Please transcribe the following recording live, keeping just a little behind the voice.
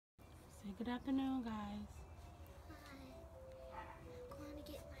Good afternoon, guys. Hi. I'm going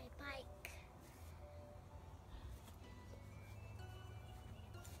to get my bike.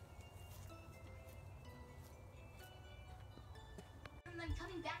 And then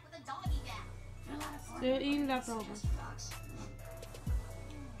coming back with a doggy bag. Still eating leftovers.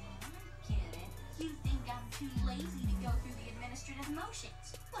 Get it? You think I'm too lazy to go through the administrative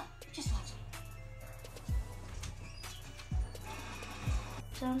motions? Well, just watch it.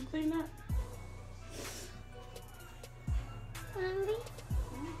 Time to clean up. Mommy,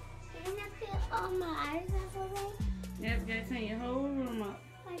 you're gonna put all my items away? Yep, gotta clean your whole room up.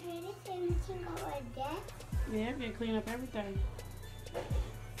 My daddy said we can go like that. Yep, gotta clean up everything. But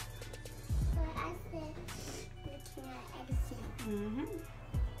I said we cannot everything.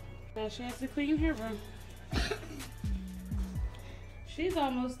 Now she has to clean her room. She's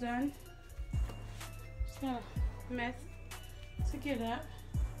almost done. She's got a mess to get up.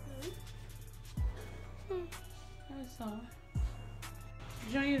 That's all.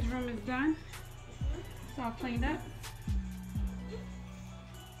 Junior's room is done. It's all cleaned up.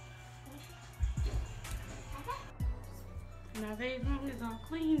 Narve's room is all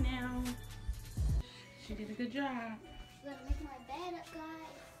clean now. She did a good job. I'm gonna make my bed up,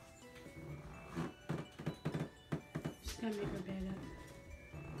 guys. She's gonna make her bed up.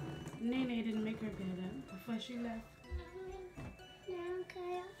 Nene didn't make her bed up before she left. Now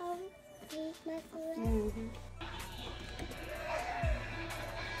can I eat my food?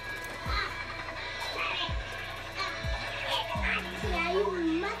 Yeah,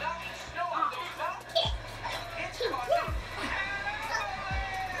 you must.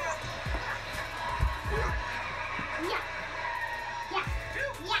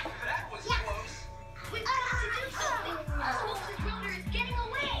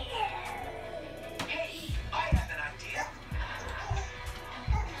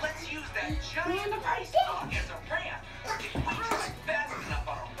 Giant ice block as a ramp. If we drive fast enough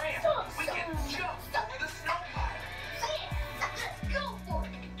on a ramp, we can jump over the snow pile. Let's go for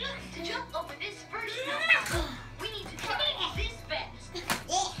it. To jump over this first snow pile, we need to try this fast.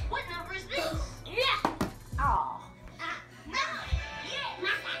 What number is this? Oh. 9. Yeah.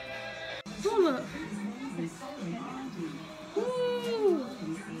 Oh, look. Woo.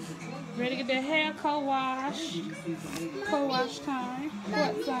 Ready to get their hair co-wash. Co-wash time.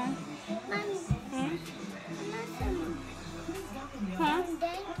 What time? Mommy, Huh?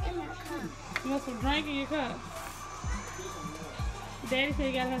 drink in my cup. You want some drink in your cup? Daddy said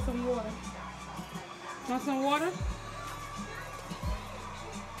you gotta have some water. Want some water?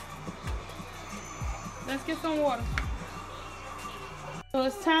 Let's get some water. So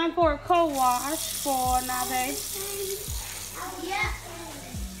it's time for a co-wash for Narve. Yeah.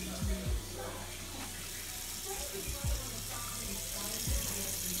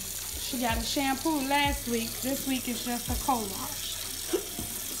 She got a shampoo last week. This week is just a co-wash.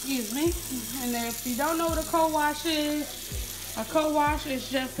 Excuse me. And if you don't know what a co-wash is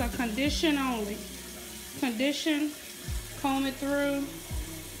just a condition only. Condition, comb it through,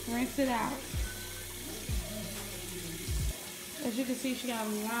 rinse it out. As you can see, she got a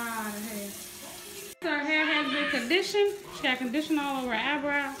lot of hair. Her hair has been conditioned. She got condition all over her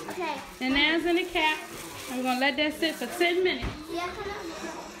eyebrows. Okay. And there's in the cap. And we're going to let that sit for 10 minutes. Yeah, come on.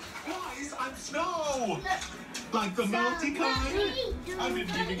 Guys, I'm snow! Like the melty kind? I've been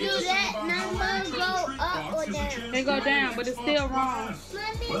giving Do it to that about number how go up or down? They go down, but it's still wrong.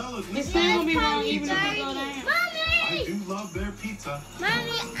 Well, at It's least still going to be wrong even if it go down. I Mommy! do love their pizza.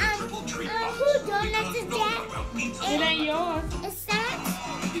 Mommy, who donuts is that? It ain't yours. Is that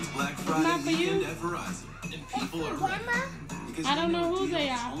It's Black Not Friday for you. weekend at Verizon, and people are ready. Grandma? Because I don't we know who deals they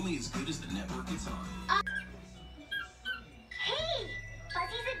are. only as good as the network it's on. Hey,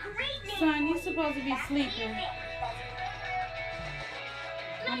 Fuzzy's a great name. Son, you're supposed to be sleeping.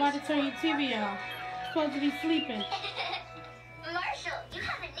 I'm about to turn your TV off. You're supposed to be sleeping. Marshall, you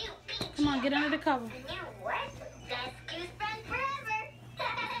have a new beach. Come on, get under the cover. A new what? Best goose friend forever.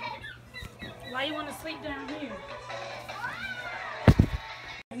 Why you want to sleep down here?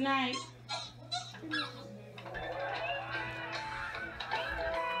 Good night.